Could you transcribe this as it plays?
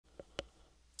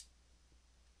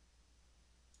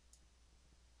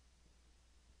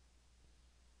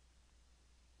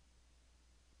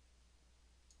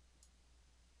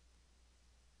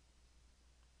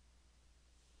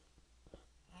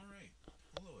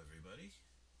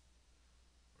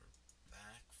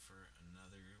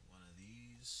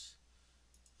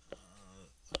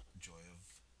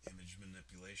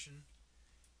translation.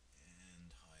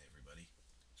 And hi, everybody.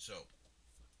 So,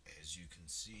 as you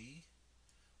can see,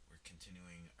 we're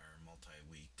continuing our multi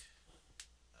week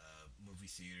movie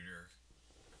theater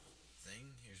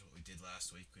thing. Here's what we did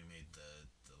last week: we made the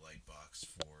light box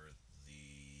for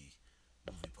the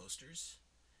movie posters.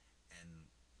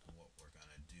 And what we're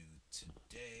gonna do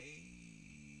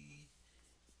today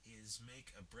is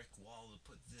make a brick wall to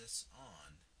put this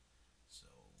on.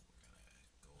 So we're gonna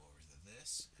go over to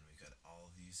this, and we've got all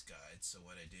of these guides. So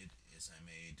what I did is I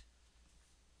made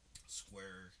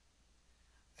square.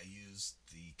 I used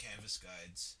the canvas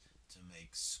guides to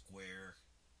make square.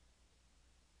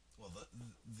 Well,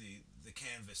 the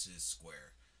canvas is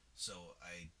square, so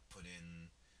I put in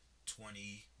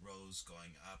 20 rows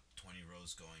going up, 20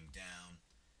 rows going down,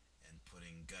 and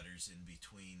putting gutters in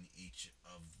between each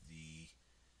of the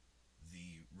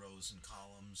rows and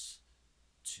columns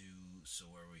to so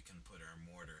where we can put our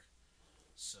mortar.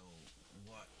 So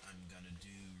what I'm gonna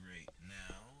do right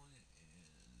now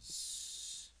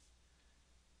is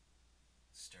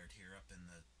start here up in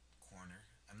the corner.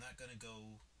 I'm not gonna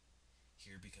go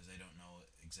here because I don't know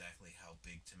exactly how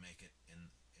big to make it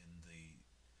in the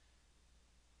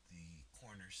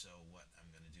corner. So what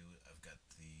I'm gonna do, I've got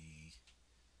the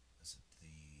is it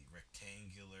the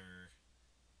rectangle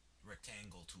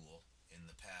tool in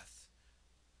the path,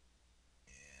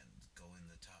 and go in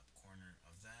the top corner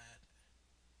of that.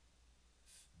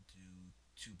 Do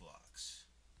 2 blocks,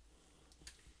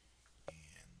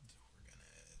 and we're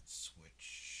gonna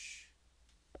switch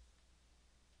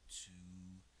to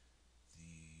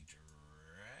the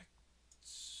direct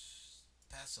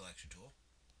path selection tool.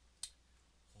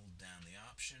 Hold down the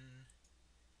option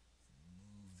and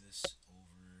move this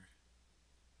over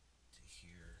to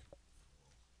here.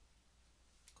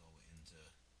 We'll go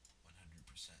into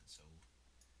 100% so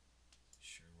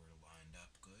sure we're lined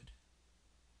up good.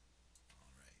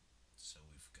 Alright, so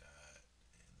we've got,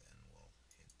 and then we'll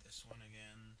hit this one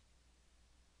again.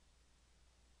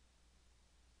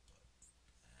 But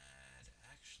that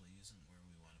actually isn't where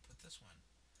we want to put this one.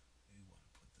 We want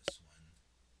to put this one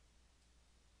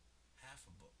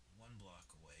one block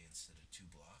away instead of 2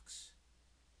 blocks.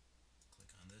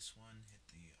 Click on this one, hit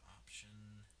the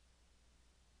option.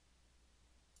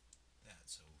 That,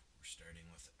 so we're starting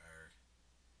with our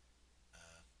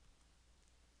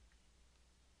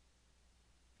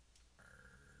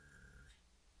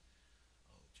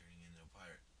turning into a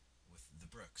pirate with the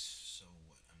brooks. So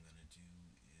what I'm gonna do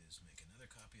is make another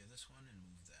copy of this one and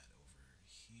move that over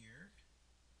here.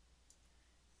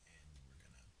 And we're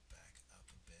gonna back up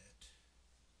a bit.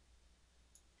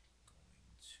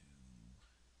 Going to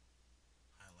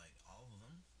highlight all of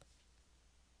them.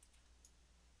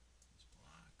 These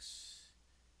blocks.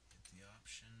 Hit the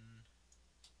option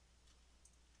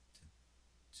to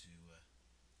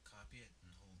copy it,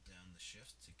 and hold down the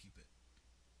shift to keep it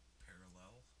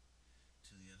parallel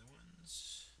to the other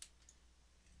ones.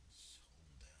 And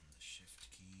hold down the shift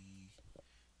key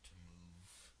to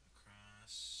move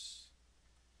across.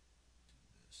 Do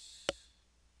this a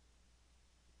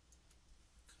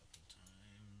couple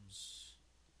times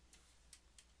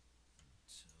until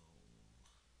we've got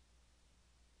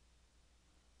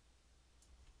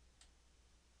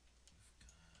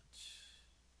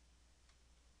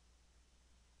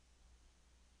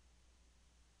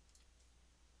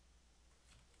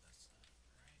that's not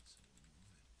right, so we'll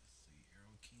move it with the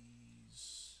arrow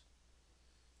keys.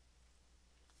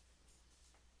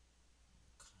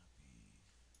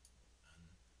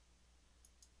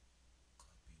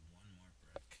 Copy one more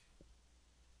brick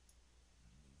and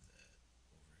move that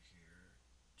over here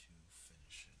to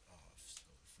finish it off. So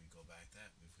if we go back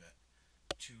that, we've got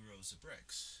 2 rows of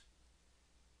bricks.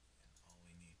 And all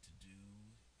we need to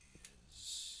do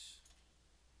is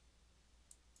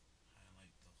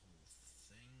highlight the whole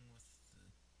thing with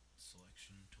the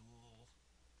selection tool,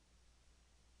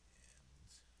 and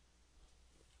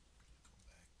go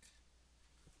back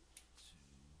to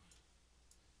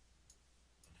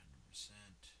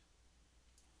 100%.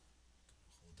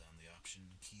 Hold down the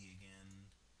option key again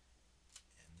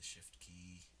and the shift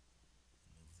key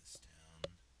and move this down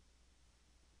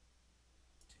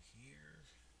to here.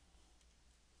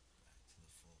 Back to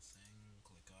the full thing,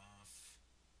 click off.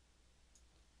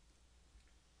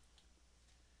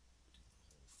 Do the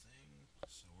whole thing.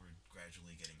 So we're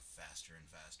gradually getting faster and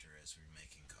faster as we're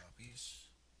making copies.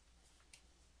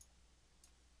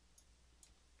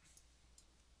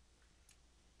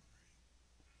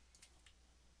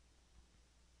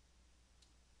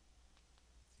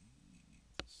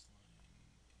 This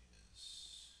line is not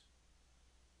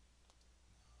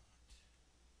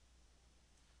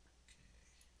okay.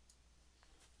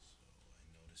 So I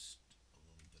noticed a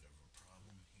little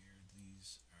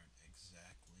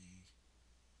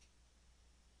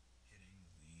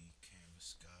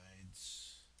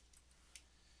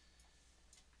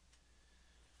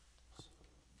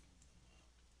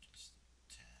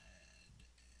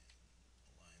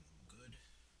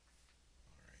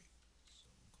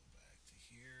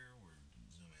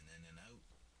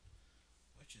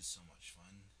is so much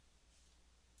fun.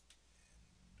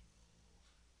 And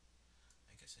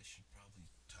I guess I should probably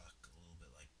talk a little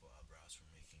bit like Bob Ross.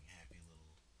 We're making happy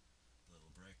little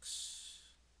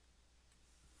bricks.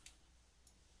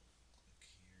 Click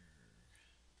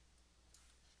here,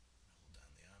 hold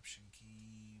down the Option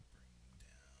key, bring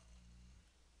down that.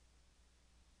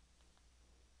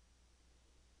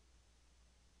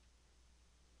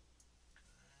 Go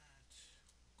back.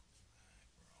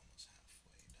 We're almost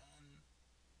halfway done.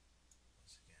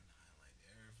 Once again, highlight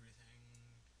everything.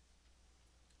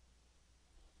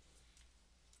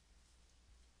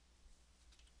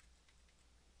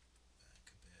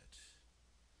 Back a bit.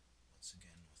 Once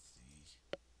again with the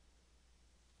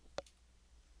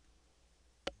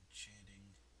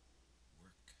enchanting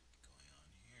work going on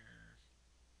here.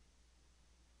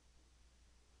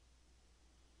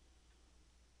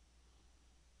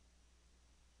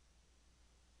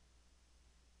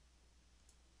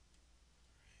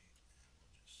 Right, and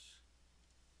we'll just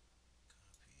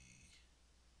copy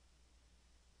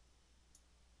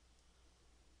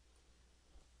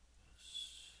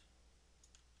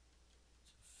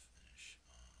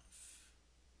this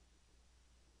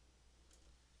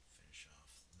to finish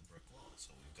off the brick wall.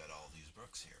 So we've got all these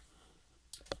bricks here.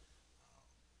 I'll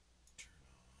turn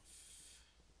off,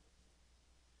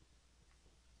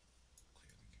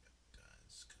 clear the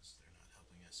guys because they're not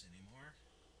helping us anymore.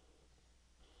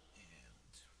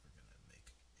 And we're gonna make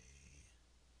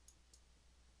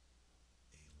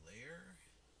a layer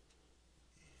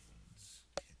and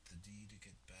hit the D to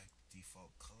get back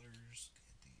default colors. Hit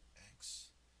the X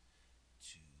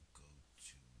to go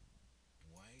to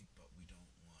white, but we don't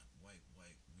want white.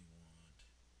 We're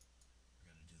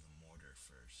gonna do the mortar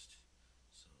first.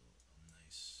 So a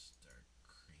nice dark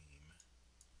cream.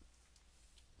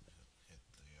 Hit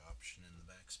the option in the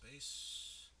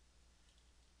backspace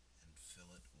and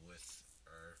fill it with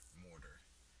our mortar.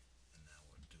 And now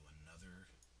we'll do another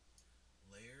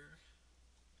layer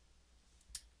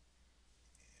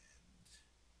and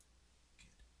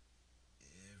get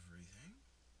everything.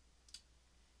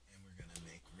 And we're gonna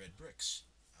make red bricks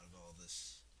out of all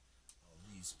these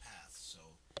paths.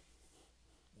 So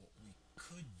what we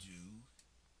could do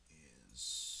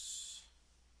is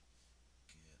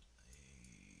get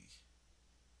a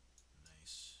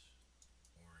nice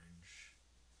orange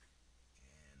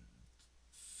and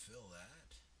fill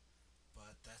that,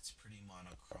 but that's pretty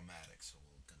monochromatic, so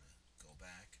we're gonna go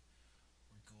back.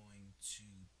 We're going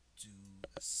to do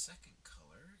a second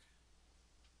color,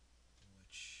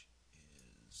 which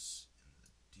is in the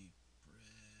deep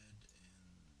red,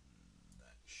 and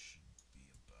that should be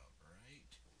about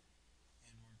right.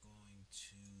 And we're going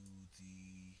to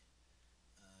the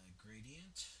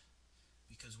gradient,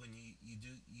 because when you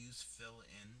do use fill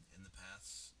in the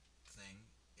paths thing,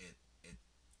 it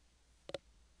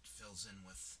fills in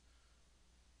with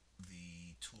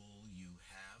the tool you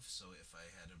have. So if I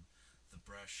had the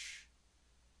brush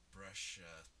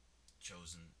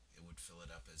chosen, it would fill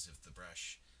it up as if the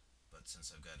brush, but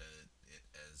since I've got it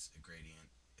as a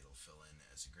gradient, it'll fill in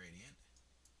as a gradient.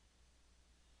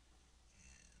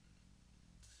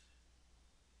 And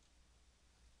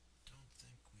don't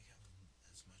think we have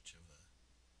as much of a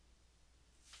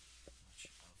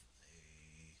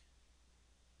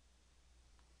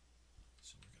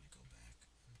so we're going to go back.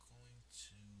 I'm going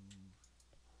to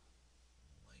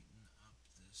lighten up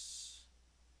this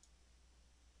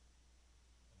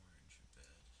orange a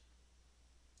bit,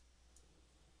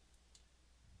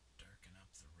 darken up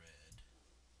the red,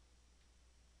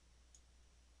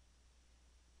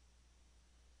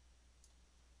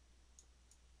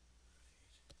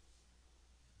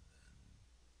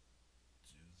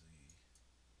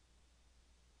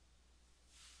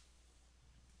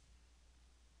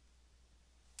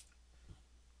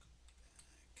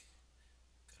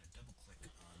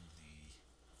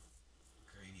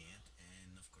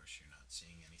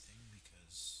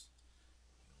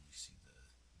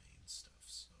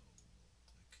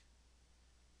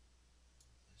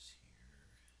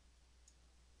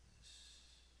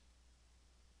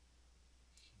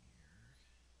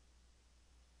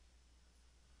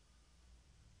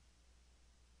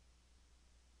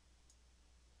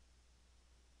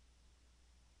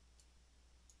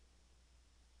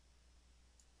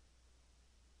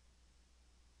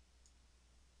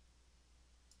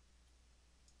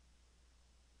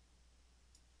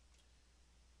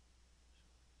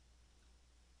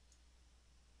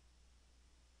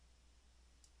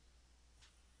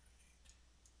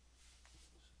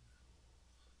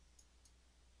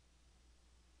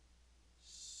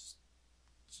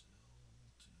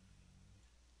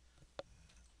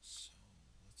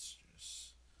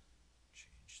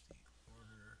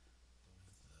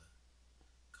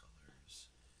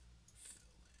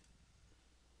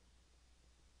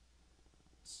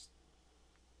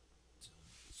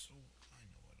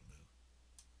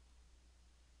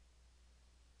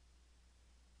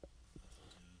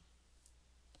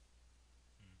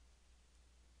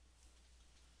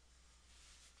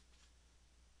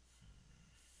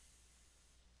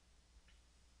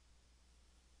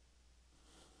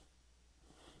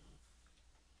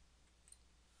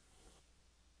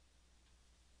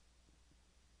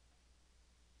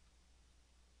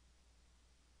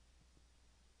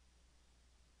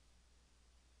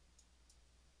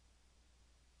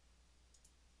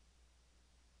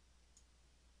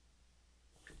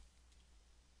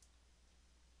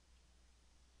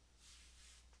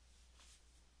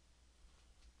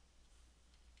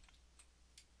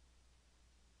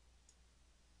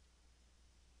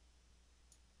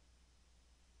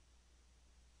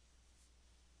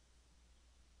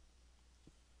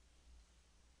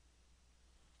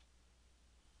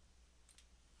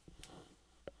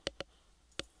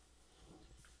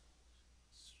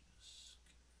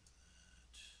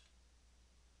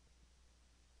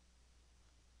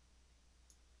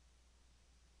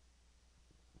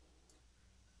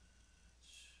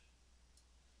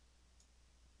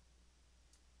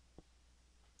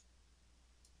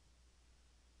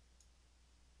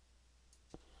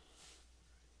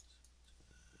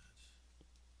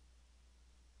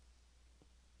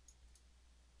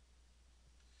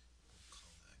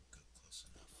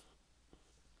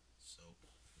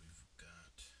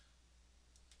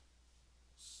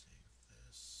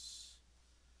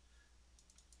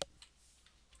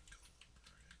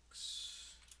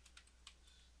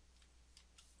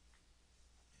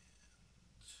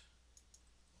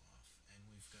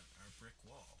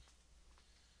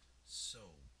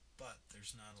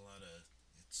 there's not a lot of.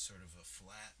 It's sort of a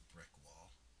flat brick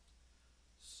wall.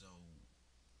 So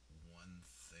one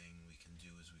thing we can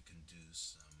do is we can do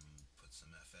some put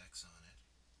some FX on it.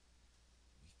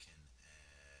 We can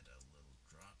add a little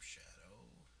drop shadow.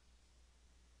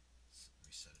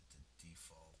 Reset it to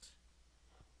default.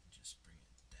 And just bring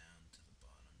it down to the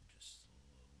bottom just a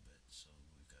little bit. So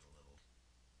we've got a little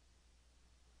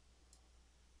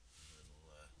I don't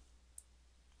know if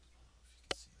you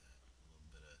can see that, a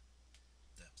little bit of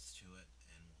depth to it,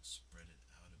 and we'll spread it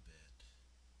out a bit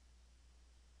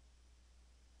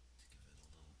to give it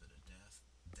a little bit of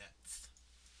depth.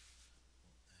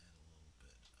 We'll add a little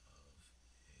bit of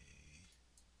a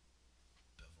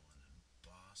bevel and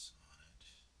emboss on it.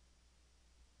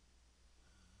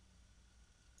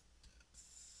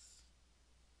 Depth.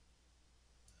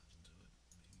 That'll do it.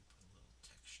 Maybe put a little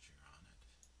texture on it.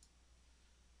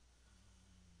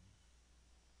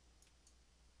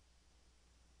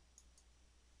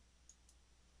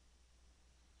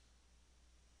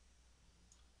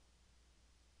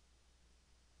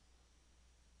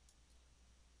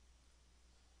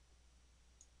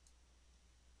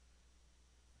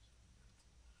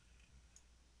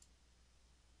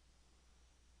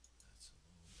 That's a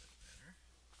little bit better.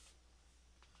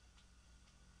 A little bit of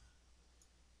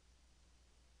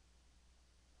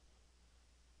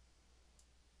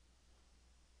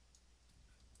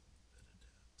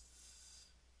depth.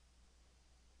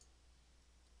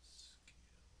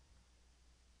 Scale.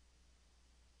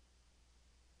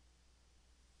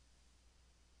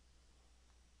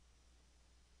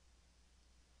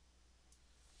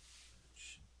 That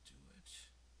should do it.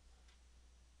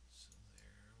 So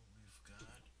there we've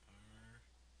got our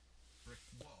brick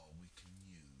wall we can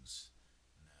use.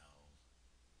 Now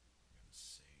we're going to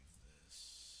save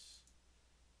this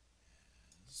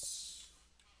as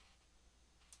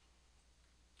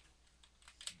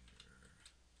computer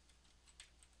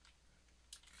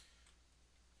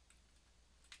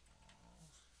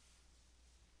wall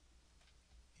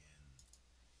in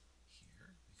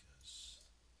here because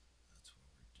that's where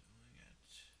we're doing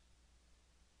it.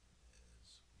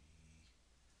 As we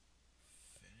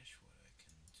finish, what I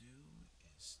can do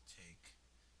is take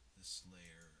this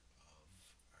layer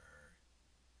of our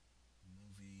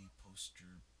movie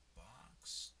poster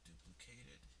box, duplicate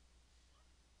it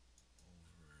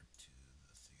over to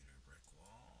the theater brick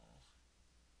wall,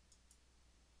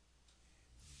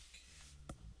 and we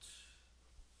can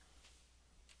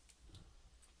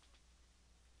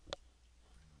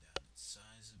bring down its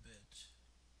size a bit,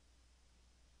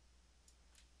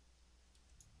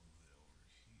 move it over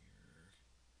here,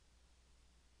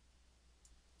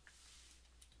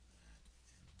 do that,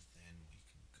 and then we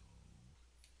can go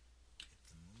hit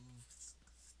the move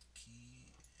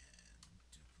key and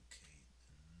duplicate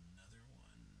another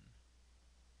one.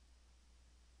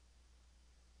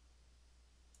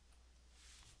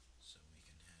 So we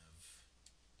can have,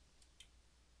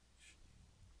 actually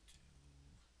we'll do,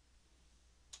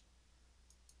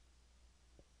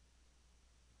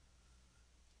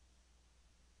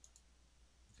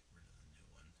 get rid of the new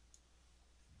one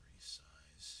and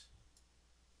resize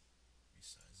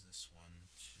this one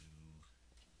to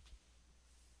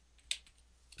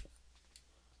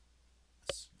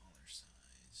a smaller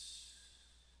size.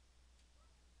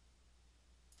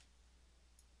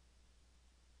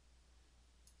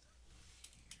 That one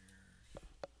here.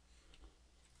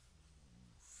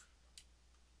 Remove.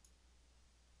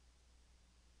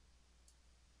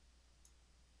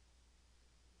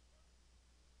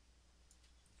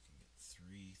 We can get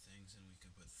three things, and we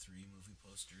can put three movie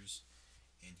posters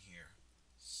in here.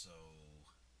 So,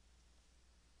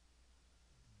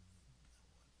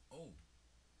 oh,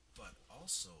 but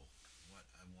also what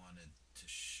I wanted to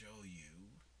show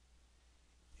you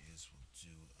is we'll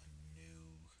do a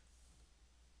new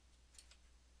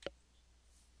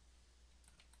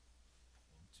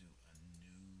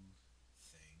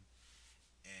thing.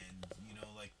 And you know,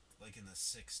 like in the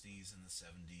 60s and the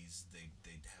 70s,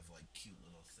 they'd have like cute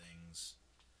little things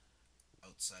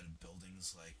outside of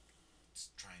buildings, like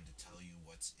trying to tell you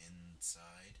what's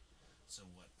inside. So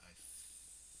what I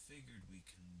figured we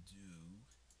can do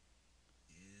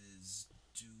is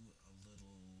do a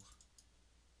little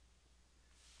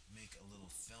make a little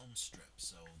film strip.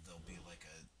 So there'll be like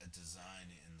a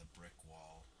design in the brick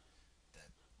wall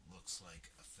that looks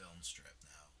like a film strip.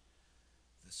 Now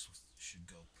this should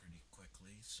go pretty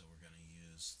quickly, so we're going to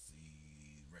use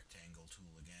the rectangle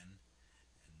tool again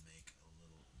and make one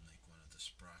of the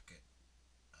sprockets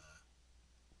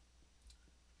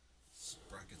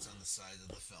on the side of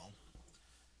the film,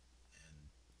 and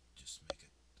just make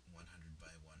it 100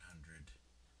 by 100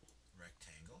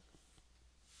 rectangle.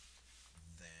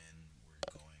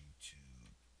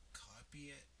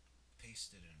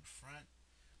 paste it in front,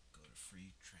 go to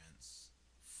free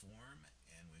transform,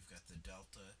 and we've got the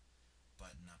delta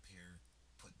button up here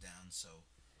put down, so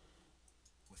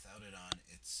without it on,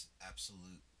 it's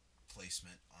absolute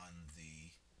placement on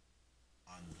the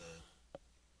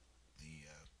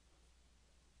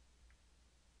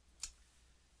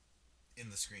in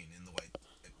the screen in the white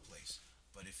place.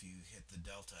 But if you hit the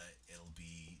delta, it'll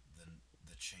be the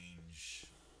change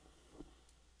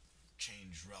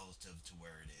relative to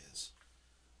where it is.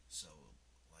 So,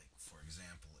 like for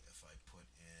example, if I put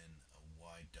in a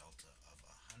y delta of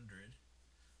 100,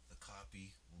 the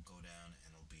copy will go down and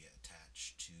it'll be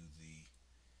attached to the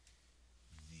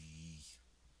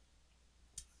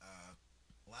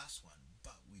last one.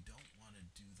 But we don't want to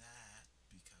do that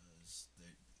because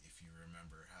if you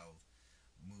remember how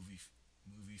movie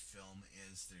movie film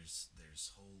is, it's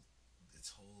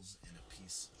holes in a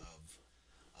piece of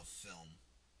film,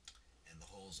 and the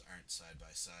holes aren't side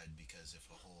by side, because if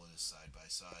a hole is side by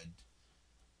side,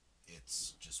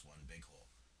 it's just one big hole.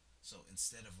 So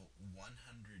instead of 100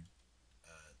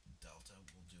 delta,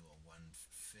 we'll do a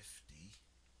 150,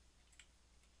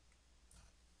 not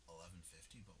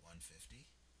 1150, but 150,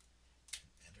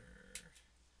 and enter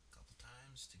a couple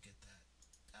times to get that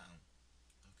down.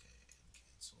 Okay, and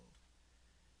cancel.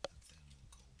 And then we'll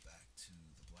go back to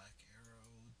the black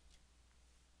arrow,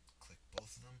 click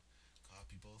both of them,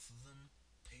 copy both of them,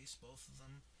 paste both of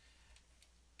them,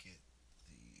 get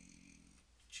the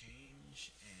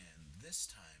change, and this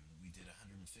time we did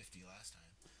 150 last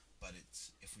time, but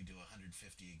it's if we do 150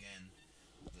 again,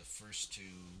 the first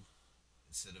two,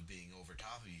 instead of being over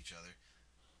top of each other,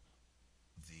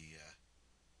 the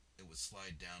it would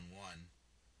slide down one,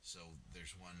 so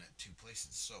there's one at two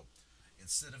places. So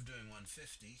instead of doing 150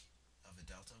 of a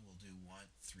delta, we'll do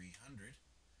 300,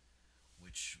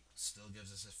 which still gives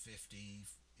us a 50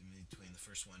 in between the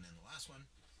first one and the last one,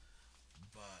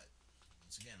 but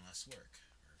once again, less work.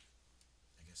 Or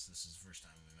I guess this is the first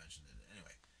time we mentioned it.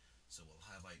 Anyway, so we'll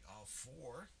highlight all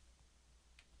four,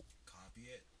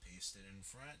 copy it, paste it in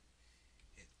front,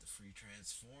 hit the free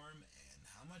transform, and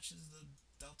how much is the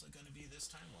delta going to be this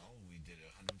time? Well, we did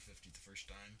 150 the first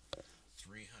time,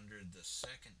 300 the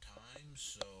second time,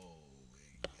 so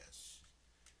yes,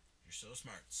 you're so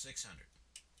smart, 600.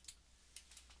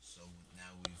 So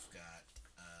now we've got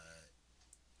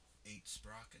 8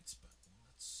 sprockets, but do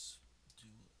let's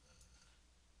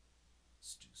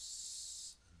do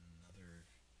another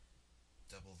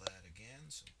double that again.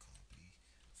 So copy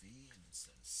V, and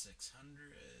instead of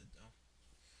 600, oh,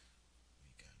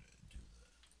 we gotta do the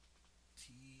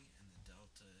T and the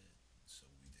delta. So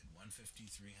we did 150,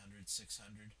 300,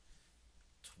 600,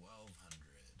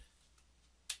 1200.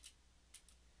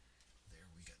 There,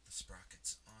 we got the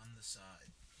sprockets on the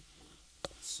side.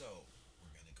 So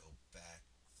we're gonna go back.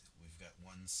 We've got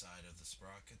one side of the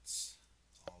sprockets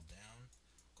all down.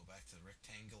 Go back to the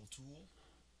rectangle tool.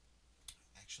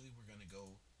 Actually, we're gonna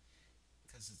go,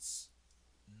 because it's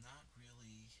not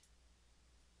really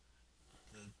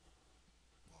the,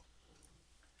 well,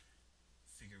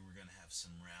 figure we're gonna have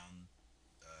some round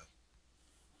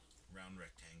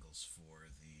rectangles for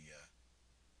the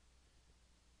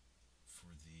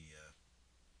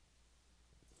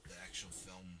actual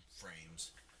film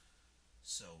frames.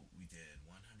 So we did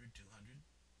 100, 200,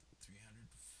 300,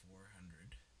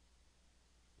 400.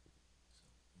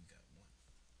 So we got one.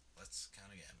 Let's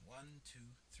count again. 1,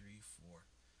 2, 3, 4,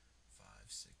 5,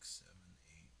 6, 7,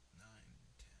 8, 9,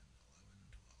 10,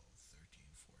 11, 12,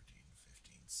 13, 14,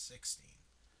 15, 16.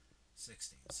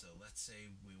 16. So let's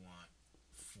say we want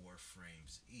 4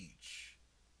 frames each.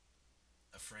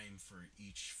 A frame for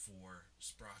each 4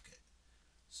 sprocket.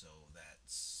 So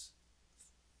it's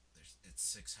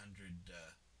 600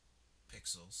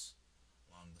 pixels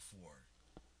along the 4.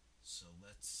 So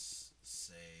let's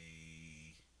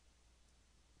say,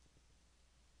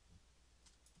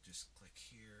 just click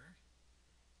here,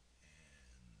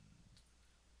 and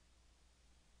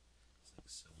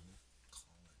so we'll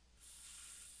call it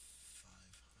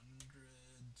 500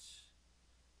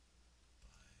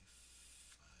 by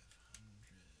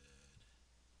 500.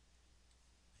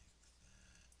 Make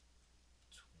that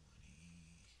 20,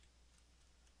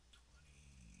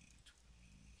 20,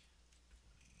 20,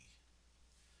 20.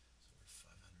 So we're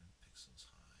 500 pixels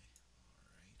high.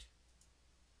 Alright.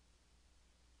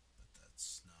 But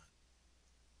that's not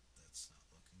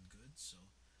looking good, so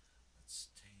let's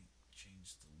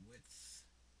change the width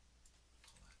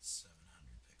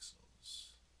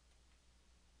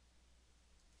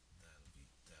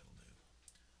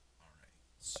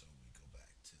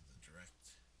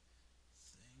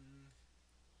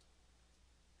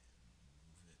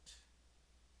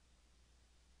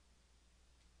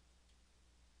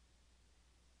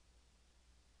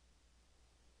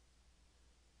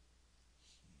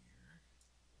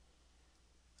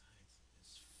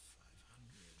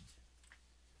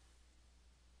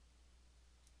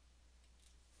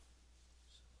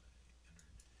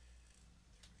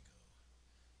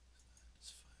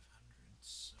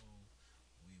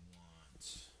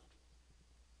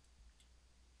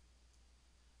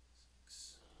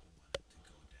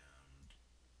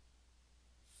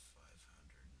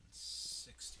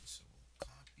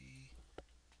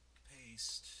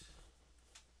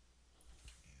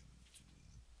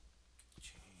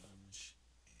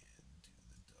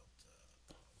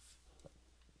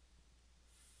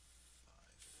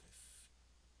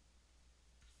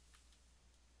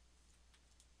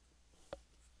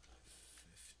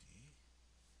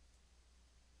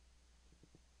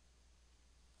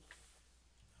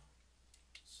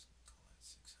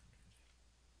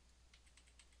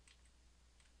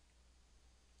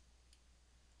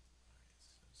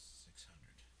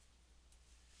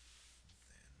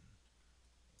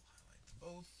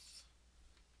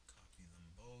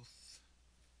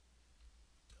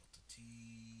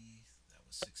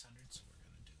was 600, so we're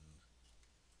gonna do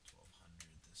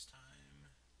 1200 this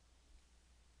time.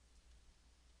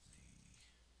 The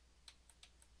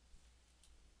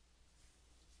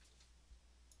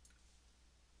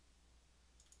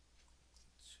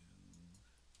two,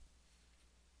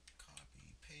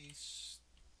 copy, paste,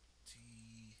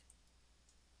 T,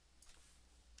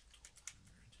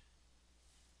 1200.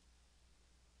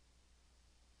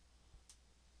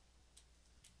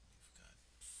 We've got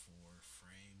 4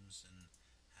 frames and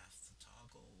half the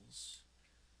toggles.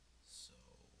 So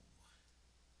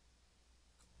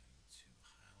going to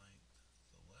highlight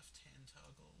the left hand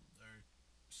toggle or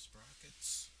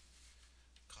sprockets,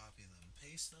 copy them,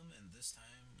 paste them, and this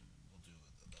time we'll do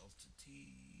the delta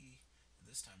T. And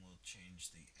this time we'll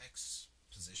change the X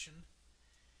position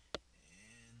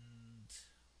and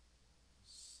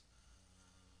see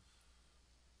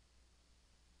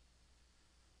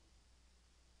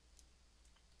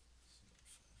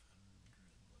what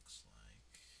 500 looks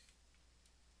like.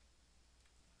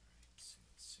 Alright, see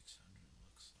what 600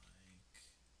 looks like.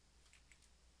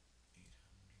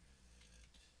 800,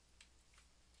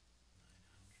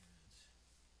 900.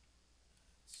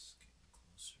 That's getting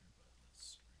closer, but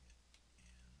let's bring it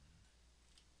in.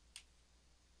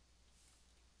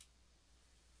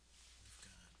 We've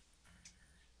got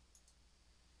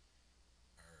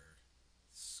our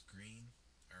screen,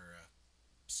 our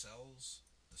cells,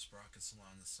 the sprockets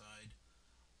along the side.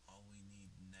 All we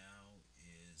need now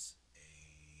is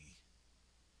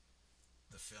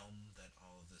the film that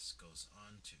all of this goes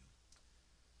onto.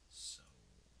 So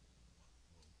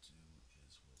what we'll do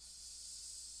is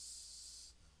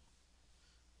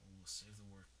we'll save the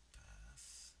work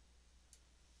path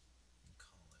and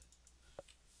call it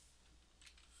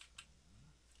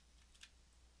film.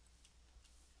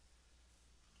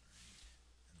 Alright,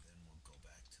 and then we'll go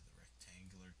back to the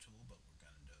rectangular tool, but we're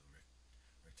gonna do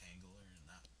rectangular and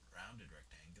not rounded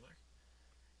rectangular.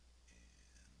 And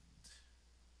that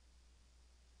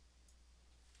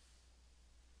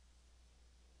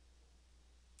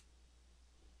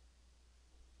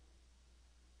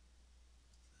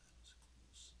as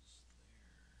close as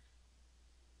there.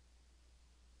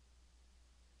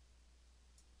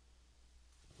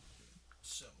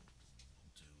 So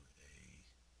we'll do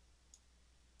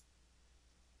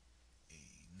a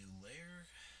new layer.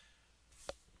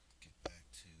 Get back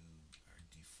to our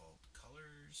default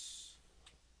colors.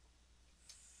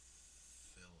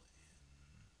 Fill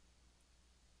in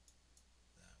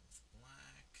that with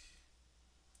black.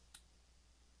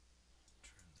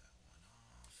 Turn that one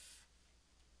off.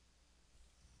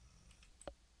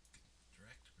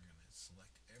 Direct, we're going to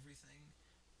select everything,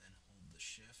 then hold the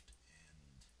shift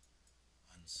and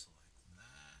unselect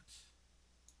that.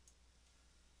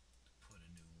 To put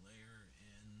a new layer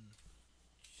in,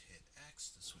 hit X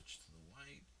to switch to the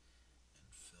white and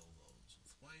fill those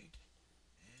with white.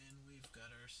 And we've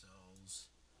got ourselves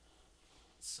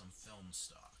some film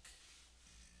stock.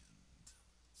 And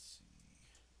let's see,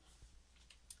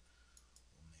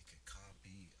 we'll make a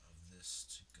copy of this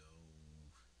to go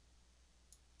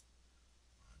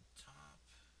on top.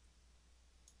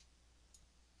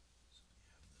 So we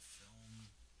have the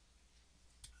film.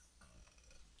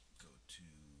 Go to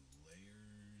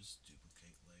layers,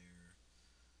 duplicate layer,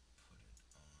 put it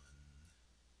on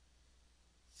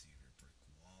theater brick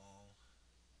wall.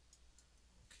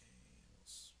 Okay, we'll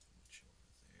switch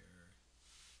over there.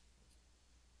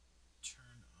 We'll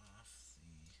turn off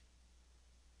the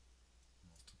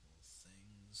multiple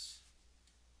things.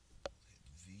 We'll hit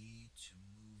V to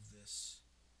move this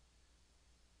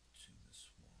to this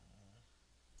wall.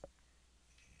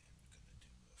 And I'm gonna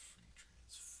do a free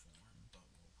transform, but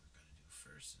what we're gonna do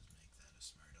first is make that a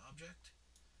smart object.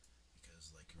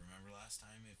 Because like you remember last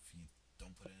time, if you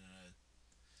don't put in a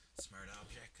smart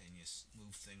object and you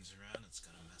move things around, it's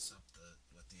gonna mess up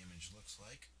what the image looks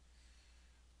like.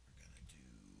 We're gonna do T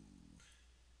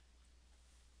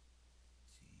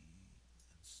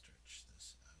and stretch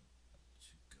this out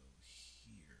to go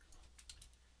here.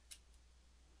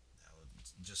 Now it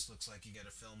just looks like you got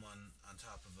a film on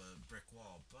top of a brick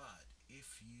wall, but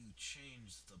if you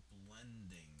change the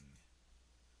blending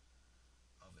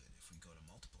of it, if we go to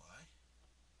multiply,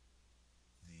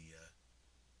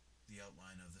 the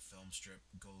outline of the film strip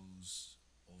goes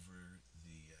over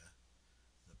the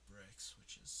bricks,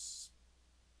 which is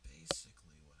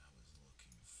basically what I was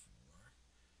looking for.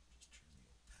 Just turn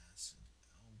the opacity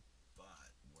out.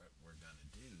 But what we're gonna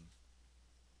do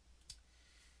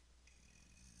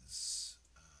is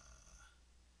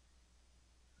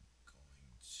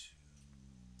going to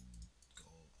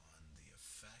go on the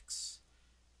effects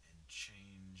and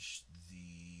change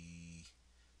the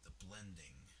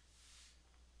blending.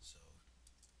 So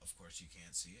course, you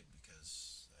can't see it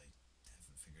because I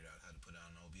haven't figured out how to put it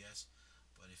on OBS.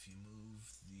 But if you move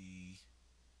the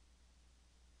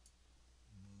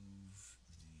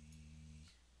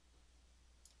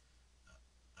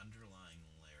underlying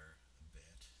layer a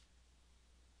bit,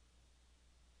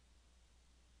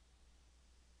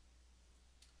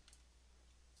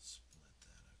 split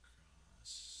that across.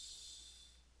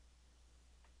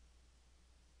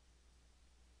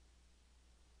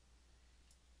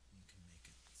 You can make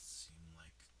it seem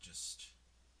like just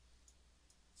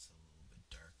it's a little bit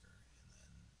darker, and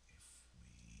then if we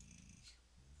move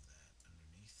that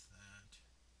underneath that,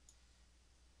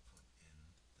 put in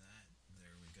that,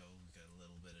 there we go. We got a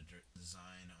little bit of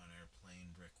design on our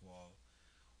plain brick wall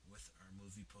with our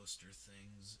movie poster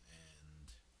things, and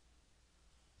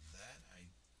that, I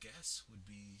guess, would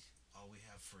be all we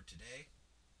have for today.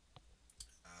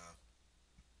 Uh,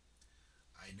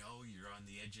 I know you're on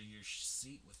the edge of your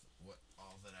seat with what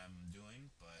all that I'm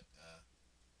doing, but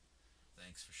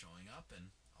thanks for showing up,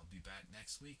 and I'll be back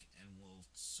next week, and we'll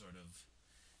sort of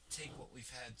take what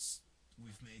we've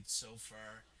made so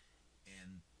far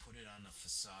and put it on a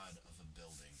facade of a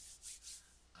building,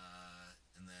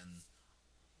 and then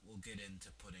we'll get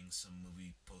into putting some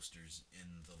movie posters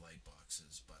in the light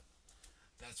boxes. But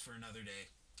that's for another day.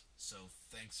 So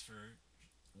thanks for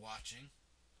watching,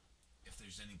 if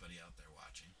there's anybody out there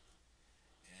watching,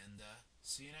 and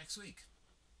see you next week.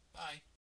 Bye.